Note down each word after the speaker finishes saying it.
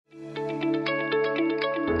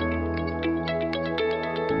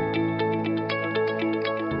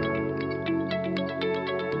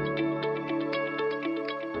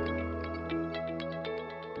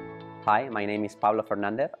Hi, my name is Pablo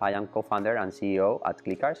Fernández. I am co-founder and CEO at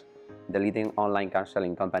Clicars, the leading online car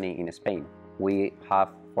selling company in Spain. We have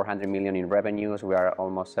 400 million in revenues. We are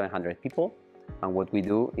almost 700 people. And what we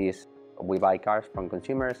do is we buy cars from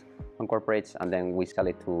consumers and corporates, and then we sell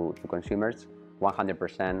it to consumers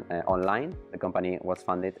 100% online. The company was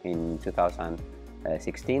founded in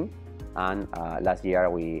 2016. And last year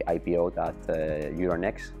we IPO'd at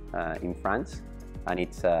Euronext in France. And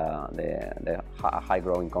it's a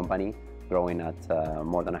high-growing company, growing at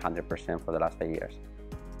more than 100% for the last 5 years.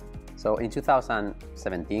 So in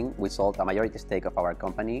 2017, we sold a majority stake of our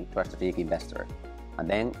company to a strategic investor. And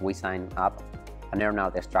then we signed up an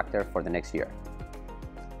earn-out structure for the next year.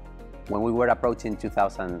 When we were approaching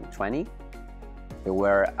 2020, there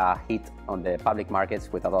were a hit on the public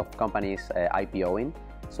markets with a lot of companies IPOing.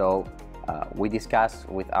 So we discussed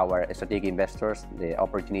with our strategic investors the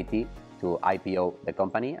opportunity to IPO the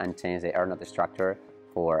company and change the earn-out structure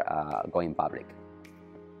for going public.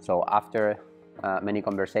 So after many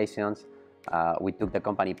conversations, we took the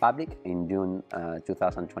company public in June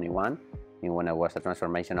 2021, when it was a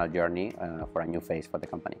transformational journey for a new phase for the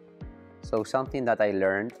company. So something that I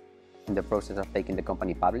learned in the process of taking the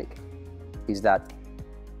company public is that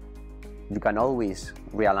you can always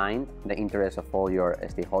realign the interests of all your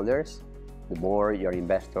stakeholders, the board, your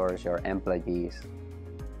investors, your employees,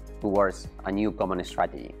 towards a new common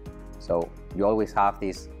strategy. So you always have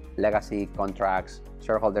these legacy contracts,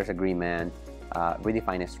 shareholders agreement,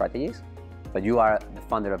 redefined strategies, but you are the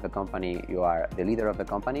founder of the company, you are the leader of the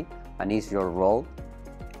company, and it's your role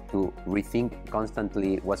to rethink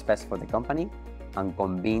constantly what's best for the company and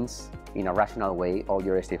convince in a rational way all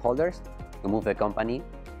your stakeholders to move the company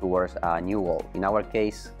towards a new goal. In our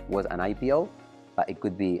case, was an IPO, but it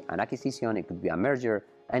could be an acquisition, it could be a merger,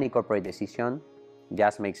 any corporate decision.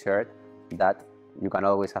 Just make sure that you can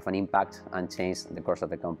always have an impact and change the course of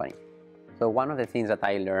the company. So one of the things that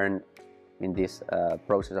I learned in this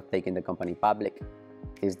process of taking the company public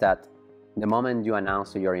is that the moment you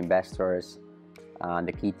announce to your investors and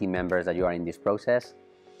the key team members that you are in this process,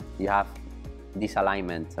 you have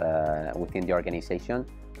disalignment within the organization.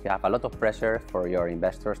 You have a lot of pressure for your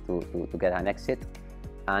investors to get an exit.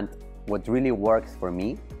 And what really worked for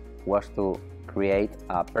me was to create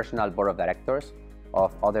a personal board of directors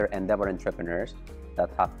of other endeavor entrepreneurs that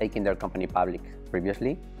have taken their company public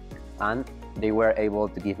previously, and they were able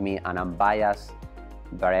to give me an unbiased,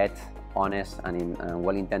 direct, honest, and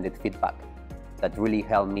well-intended feedback that really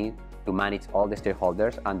helped me to manage all the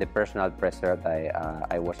stakeholders and the personal pressure that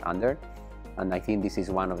I was under. And I think this is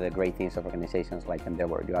one of the great things of organizations like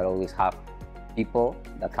Endeavor. You always have people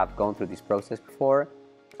that have gone through this process before.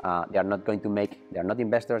 They are not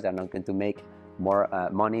investors, they are not going to make more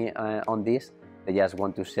money on this. They just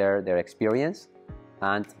want to share their experience,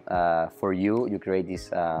 and for you create this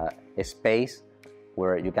space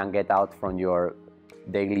where you can get out from your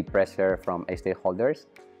daily pressure from stakeholders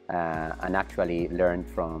and actually learn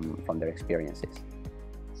from their experiences.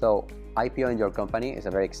 So IPO in your company is a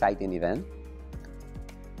very exciting event,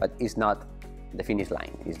 but it's not the finish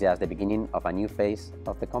line. It's just the beginning of a new phase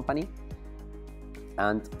of the company.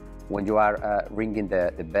 And when you are ringing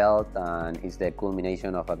the bell, and it's the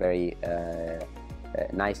culmination of a very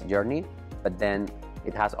nice journey, but then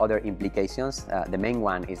it has other implications. The main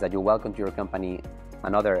one is that you welcome to your company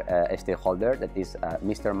another stakeholder, that is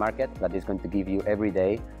Mr. Market, that is going to give you every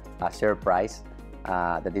day a share price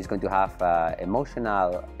that is going to have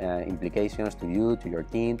emotional implications to you, to your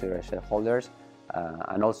team, to your shareholders,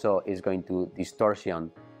 and also is going to distortion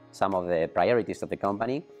some of the priorities of the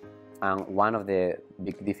company. And one of the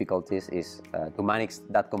big difficulties is to manage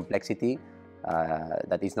that complexity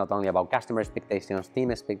that is not only about customer expectations, team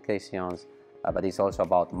expectations, but it's also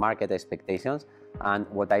about market expectations. And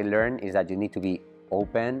what I learned is that you need to be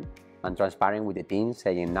open and transparent with the team,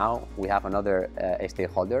 saying now we have another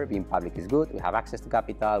stakeholder, being public is good, we have access to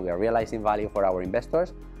capital, we are realizing value for our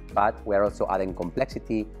investors, but we are also adding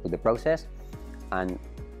complexity to the process. And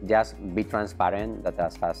just be transparent that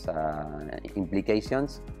that has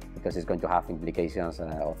implications, because it's going to have implications,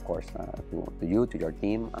 of course, to you, to your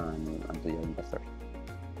team, and to your investors.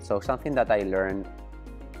 So something that I learned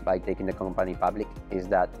by taking the company public is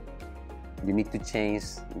that you need to change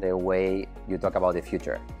the way you talk about the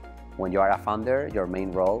future. When you are a founder, your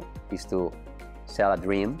main role is to sell a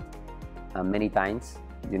dream, and many times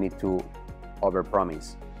you need to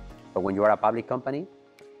overpromise. But when you are a public company,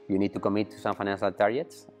 you need to commit to some financial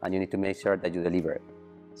targets, and you need to make sure that you deliver.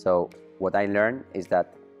 So what I learned is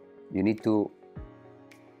that you need to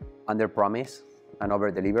underpromise and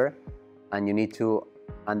overdeliver, and you need to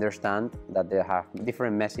understand that they have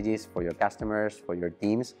different messages for your customers, for your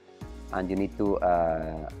teams, and you need to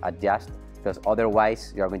adjust, because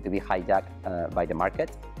otherwise you are going to be hijacked by the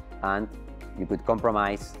market, and you could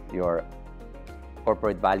compromise your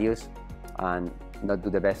corporate values and not do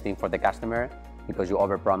the best thing for the customer because you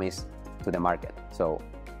overpromise to the market. So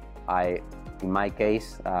in my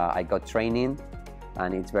case, I got training,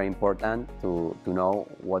 and it's very important to know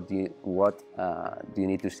what do you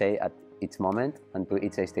need to say at each moment and to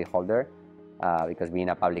each stakeholder, because being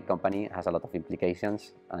a public company has a lot of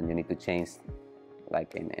implications, and you need to change,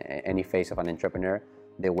 like in any phase of an entrepreneur,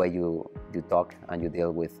 the way you talk and you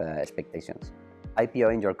deal with expectations.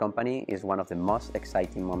 IPO in your company is one of the most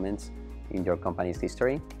exciting moments in your company's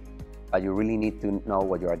history, but you really need to know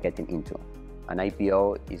what you are getting into. An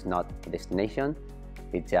IPO is not a destination,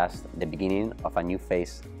 it's just the beginning of a new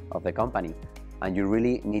phase of the company. And you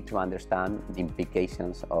really need to understand the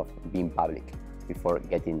implications of being public before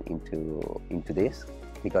getting into this,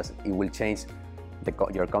 because it will change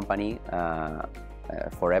your company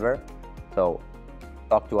forever. So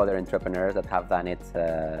talk to other entrepreneurs that have done it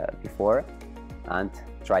before, and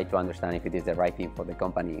try to understand if it is the right thing for the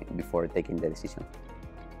company before taking the decision.